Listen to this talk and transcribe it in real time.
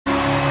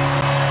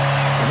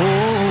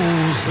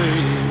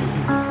say,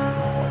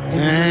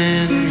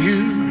 can you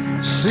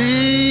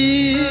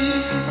see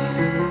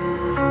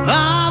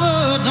by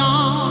the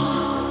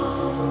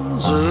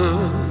dawn's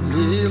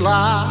early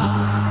light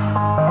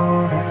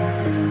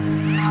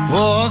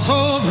was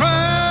so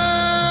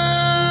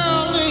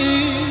proudly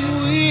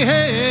we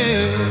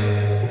hailed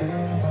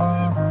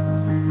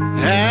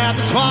at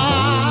the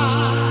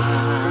twilight's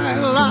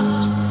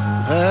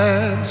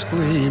last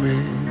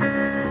gleaming,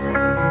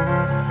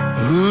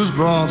 whose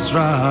broad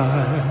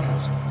stripes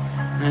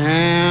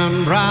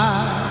and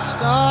bright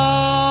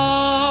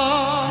stars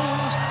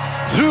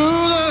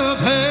through the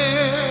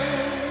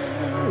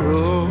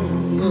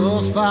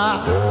perilous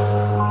fight.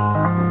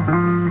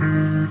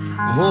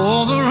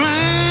 Oh, the